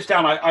I wrote this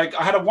down. I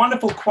had a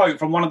wonderful quote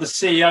from one of the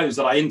CEOs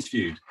that I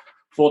interviewed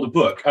for the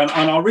book, and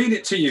I'll read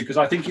it to you because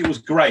I think it was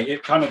great.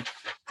 It kind of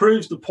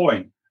proves the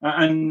point.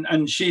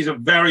 And she's a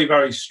very,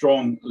 very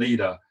strong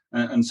leader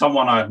and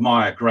someone I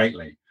admire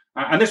greatly.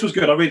 And this was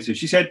good. I'll read it to you.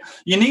 She said,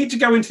 "You need to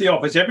go into the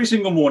office every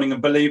single morning and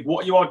believe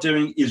what you are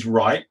doing is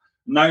right,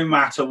 no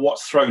matter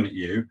what's thrown at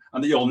you,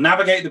 and that you'll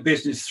navigate the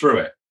business through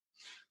it.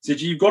 So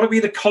you've got to be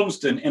the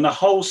constant in a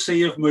whole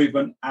sea of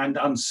movement and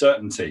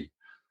uncertainty.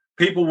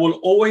 People will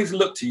always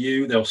look to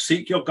you. They'll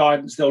seek your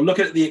guidance. They'll look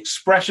at the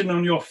expression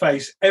on your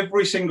face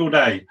every single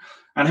day.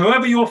 And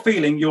whoever you're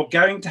feeling, you're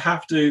going to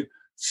have to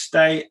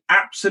stay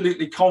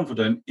absolutely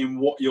confident in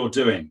what you're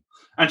doing."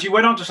 And she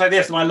went on to say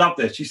this, and I love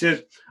this. She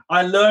says,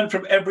 "I learn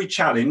from every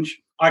challenge.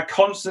 I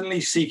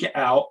constantly seek it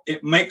out.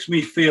 It makes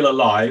me feel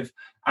alive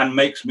and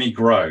makes me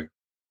grow."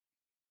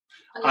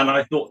 And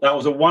I thought that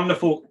was a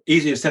wonderful,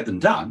 easier said than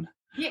done.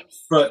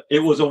 Yes. But it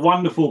was a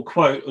wonderful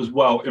quote as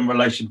well in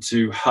relation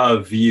to her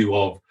view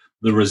of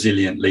the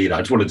resilient leader. I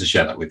just wanted to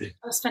share that with you.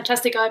 That's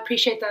fantastic. I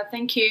appreciate that.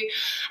 Thank you.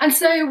 And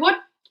so what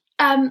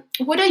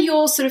are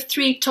your sort of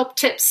 3 top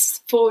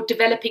tips for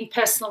developing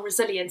personal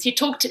resilience? You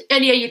talked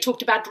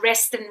about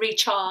rest and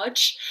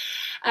recharge.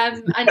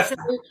 And so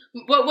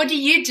what do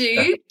you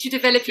do to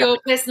develop your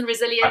personal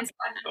resilience,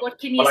 and what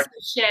can you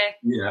share?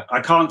 Yeah,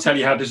 I can't tell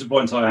you how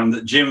disappointed I am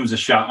that gyms are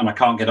shut and I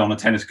can't get on a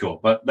tennis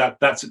court, but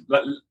that's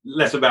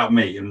less about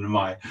me and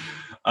my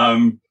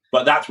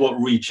but that's what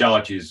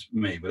recharges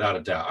me without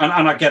a doubt.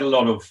 And I get a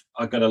lot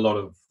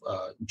of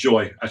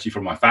joy actually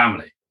from my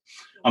family.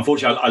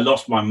 Unfortunately, I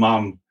lost my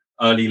mum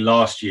early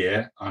last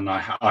year, and I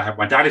have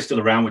my dad is still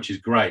around, which is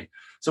great.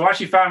 So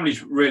actually,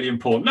 family's really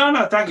important.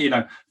 No, thank you.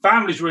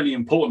 Family's really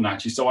important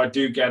actually. So I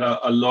do get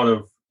a lot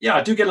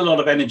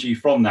of energy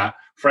from that,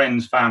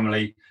 friends,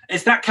 family.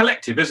 It's that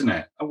collective, isn't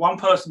it? And one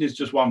person is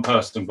just one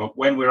person, but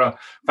when we're a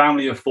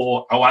family of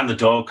four, and the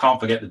dog, can't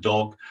forget the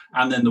dog,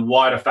 and then the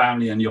wider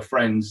family and your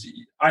friends,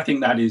 I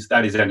think that is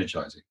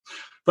energizing.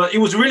 But it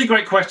was a really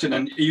great question,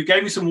 and you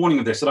gave me some warning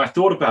of this, and I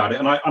thought about it,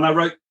 and I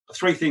wrote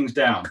 3 things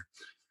down.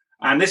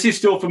 And this is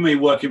still, for me,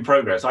 work in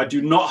progress. I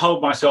do not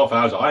hold myself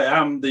as I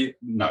am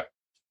no.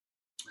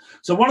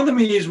 So one of them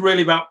is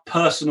really about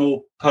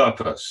personal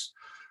purpose.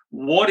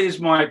 What is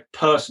my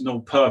personal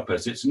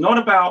purpose? It's not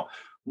about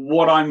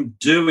what I'm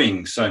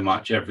doing so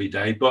much every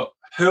day, but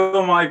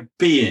who am I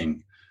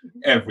being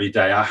every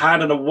day? I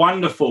had a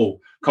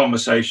wonderful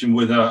conversation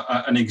with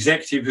an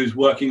executive who's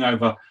working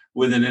over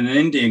within an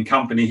Indian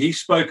company. He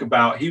spoke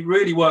about, he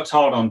really works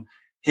hard on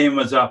him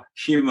as a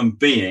human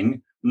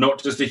being,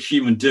 not just a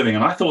human doing.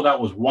 And I thought that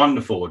was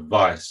wonderful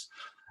advice.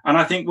 And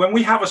I think when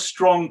we have a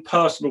strong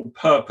personal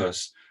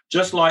purpose,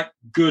 just like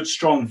good,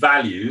 strong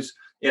values,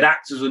 it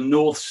acts as a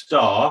North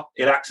Star.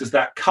 It acts as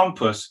that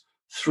compass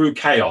through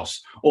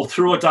chaos or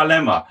through a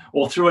dilemma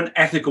or through an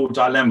ethical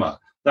dilemma.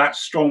 That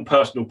strong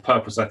personal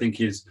purpose, I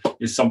think, is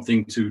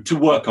something to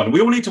work on.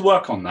 We all need to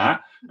work on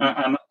that.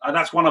 And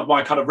that's one of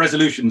my kind of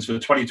resolutions for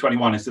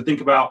 2021 is to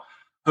think about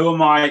who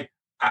am I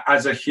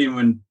as a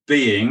human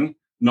being,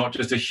 not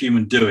just a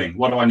human doing.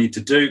 What do I need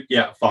to do?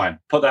 Yeah, fine.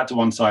 Put that to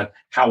one side.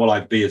 How will I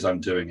be as I'm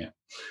doing it?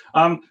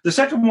 The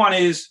second one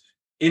is,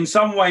 in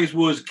some ways,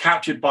 was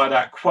captured by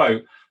that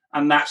quote,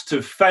 and that's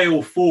to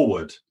fail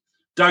forward.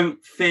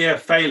 Don't fear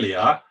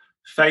failure.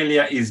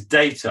 Failure is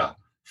data.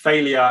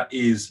 Failure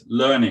is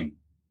learning.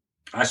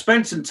 I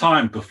spent some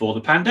time before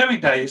the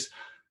pandemic days,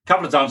 a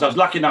couple of times. I was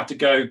lucky enough to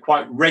go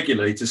quite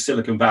regularly to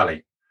Silicon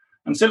Valley.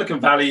 And Silicon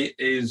Valley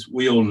is,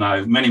 we all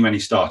know, many, many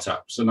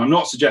startups. And I'm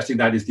not suggesting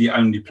that is the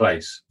only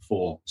place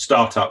for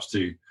startups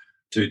to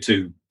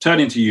turn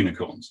into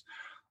unicorns.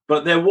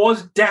 But there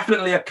was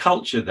definitely a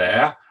culture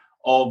there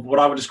of what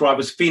I would describe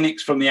as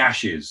phoenix from the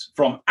ashes.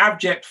 From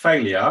abject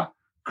failure,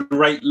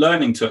 great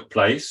learning took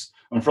place.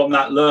 And from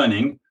that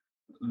learning,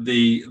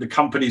 the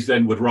companies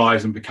then would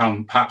rise and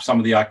become perhaps some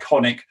of the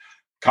iconic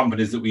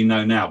companies that we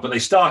know now. But they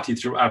started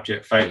through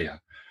abject failure.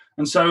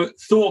 And so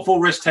thoughtful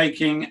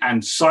risk-taking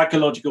and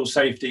psychological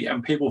safety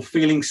and people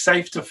feeling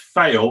safe to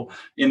fail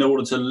in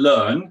order to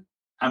learn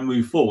and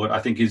move forward, I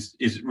think is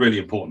really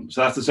important.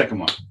 So that's the second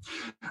one.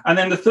 And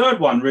then the third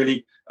one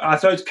really, I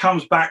suppose,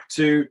 comes back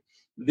to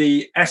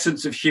the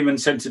essence of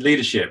human-centered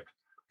leadership,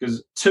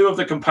 because 2 of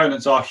the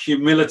components are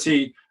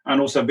humility and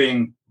also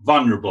being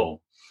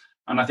vulnerable.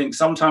 And I think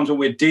sometimes when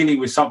we're dealing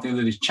with something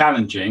that is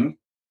challenging,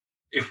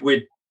 if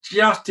we're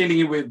just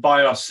dealing with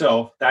by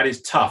ourselves, that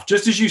is tough.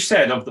 Just as you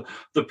said, of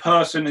the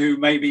person who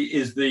maybe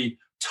is the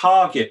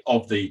target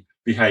of the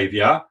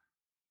behavior,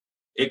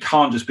 it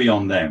can't just be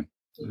on them.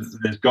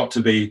 There's got to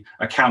be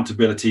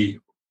accountability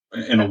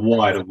in a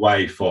wider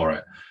way for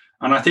it.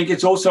 And I think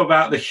it's also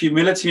about the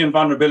humility and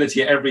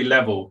vulnerability at every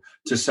level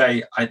to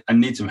say, I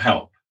need some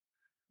help,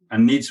 I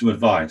need some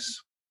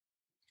advice,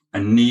 I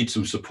need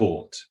some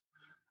support.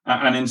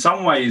 And in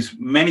some ways,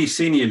 many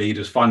senior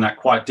leaders find that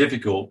quite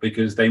difficult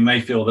because they may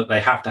feel that they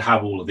have to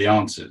have all of the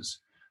answers.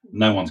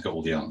 No one's got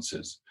all the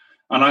answers.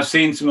 And I've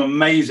seen some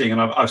amazing,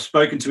 and I've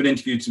spoken to and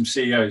interviewed some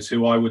CEOs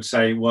who I would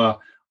say were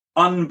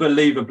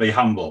unbelievably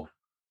humble,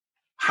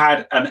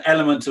 had an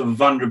element of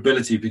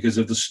vulnerability because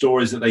of the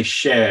stories that they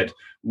shared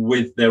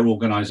with their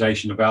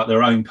organization about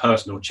their own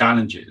personal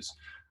challenges.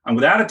 And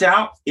without a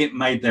doubt, it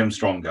made them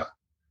stronger.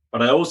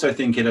 But I also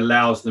think it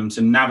allows them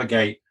to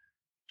navigate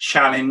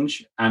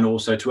challenge and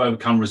also to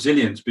overcome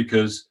resilience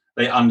because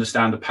they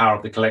understand the power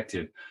of the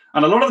collective.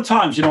 And a lot of the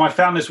times, I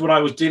found this when I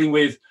was dealing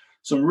with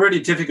some really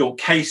difficult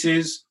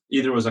cases,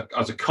 either as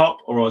a cop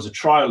or as a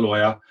trial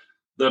lawyer,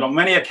 that on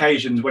many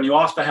occasions, when you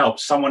ask for help,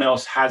 someone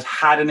else has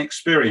had an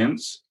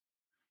experience,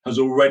 has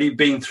already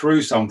been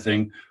through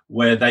something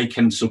where they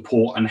can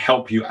support and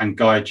help you and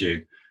guide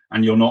you.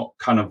 And you're not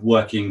kind of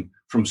working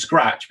from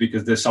scratch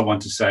because there's someone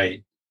to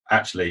say,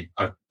 actually,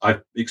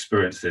 I've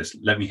experienced this,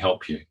 let me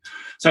help you.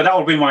 So that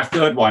would be my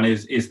third one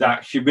is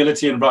that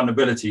humility and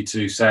vulnerability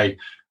to say,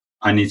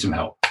 I need some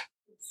help.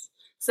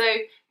 So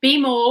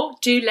be more,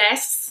 do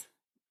less,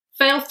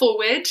 fail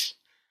forward,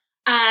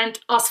 and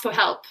ask for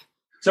help.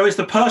 So it's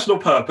the personal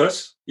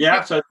purpose.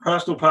 Yeah. So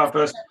personal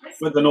purpose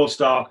with the North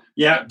Star.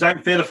 Yeah.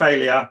 Don't fear the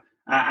failure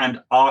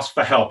and ask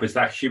for help. It's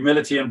that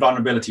humility and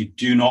vulnerability.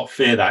 Do not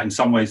fear that. In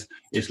some ways,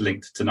 it's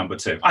linked to number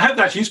 2. I hope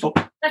that's useful.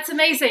 That's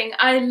amazing.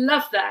 I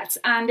love that.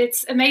 And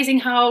it's amazing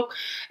how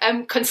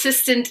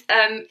consistent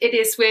it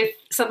is with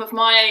some of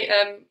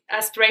my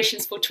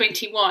aspirations for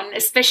 21,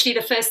 especially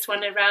the first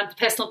one around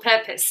personal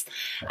purpose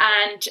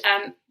and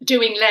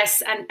doing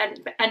less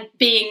and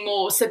being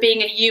more. So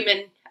being a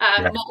human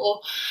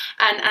more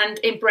and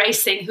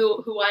embracing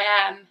who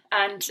I am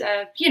and,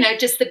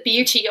 just the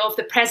beauty of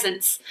the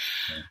presence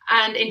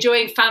and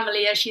enjoying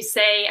family, as you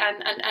say,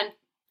 and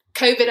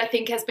COVID, I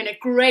think, has been a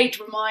great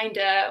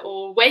reminder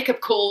or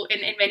wake-up call in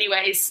many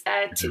ways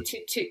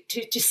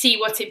to see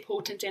what's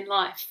important in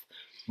life.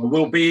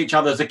 We'll be each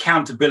other's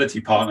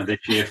accountability partner this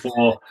year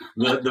for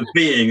the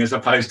being as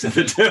opposed to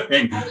the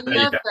doing. I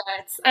love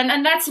that.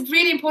 And that's a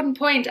really important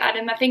point,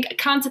 Adam. I think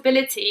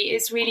accountability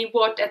is really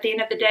what, at the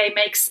end of the day,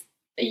 makes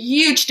a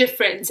huge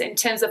difference in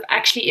terms of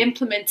actually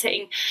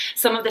implementing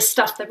some of the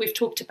stuff that we've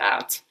talked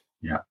about.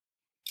 Yeah.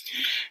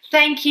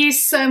 Thank you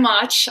so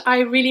much. I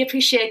really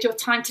appreciate your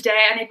time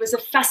today, and it was a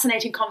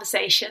fascinating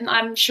conversation.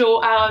 I'm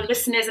sure our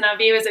listeners and our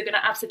viewers are going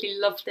to absolutely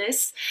love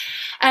this.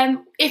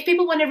 If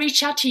people want to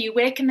reach out to you,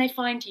 where can they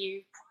find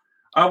you?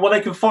 Well,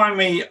 they can find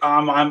me.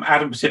 I'm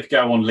Adam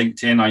Pacifico on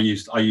LinkedIn. I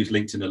use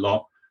LinkedIn a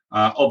lot.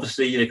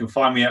 Obviously, they can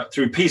find me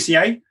through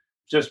PCA,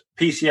 just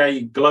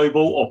PCA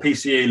Global or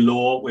PCA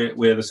Law.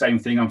 We're the same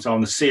thing. So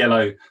I'm the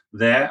CLO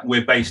there.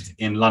 We're based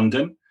in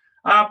London.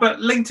 But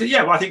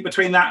LinkedIn, I think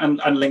between that and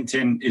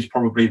LinkedIn is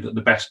probably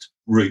the best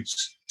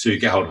routes to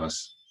get hold of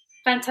us.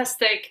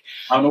 Fantastic.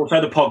 And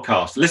also the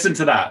podcast. Listen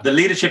to that, The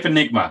Leadership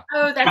Enigma.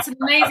 Oh, that's an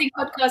amazing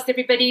podcast,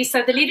 everybody.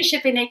 So The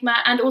Leadership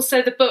Enigma, and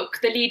also the book,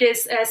 The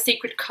Leader's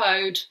Secret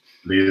Code.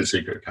 Leader's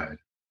Secret Code.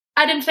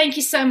 Adam, thank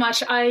you so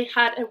much. I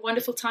had a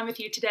wonderful time with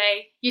you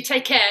today. You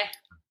take care.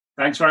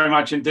 Thanks very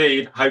much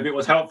indeed. Hope it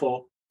was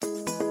helpful.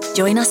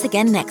 Join us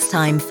again next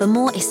time for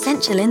more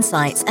essential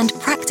insights and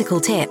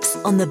practical tips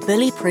on the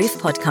Bully Proof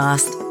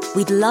podcast.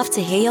 We'd love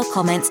to hear your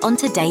comments on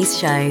today's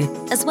show,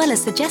 as well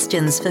as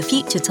suggestions for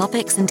future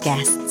topics and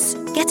guests.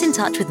 Get in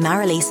touch with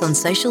Marilise on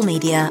social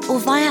media or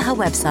via her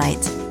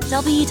website,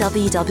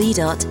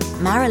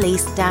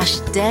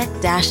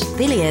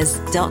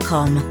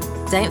 www.marilise-de-villiers.com.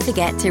 Don't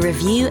forget to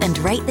review and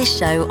rate this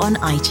show on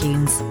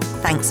iTunes.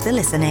 Thanks for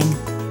listening.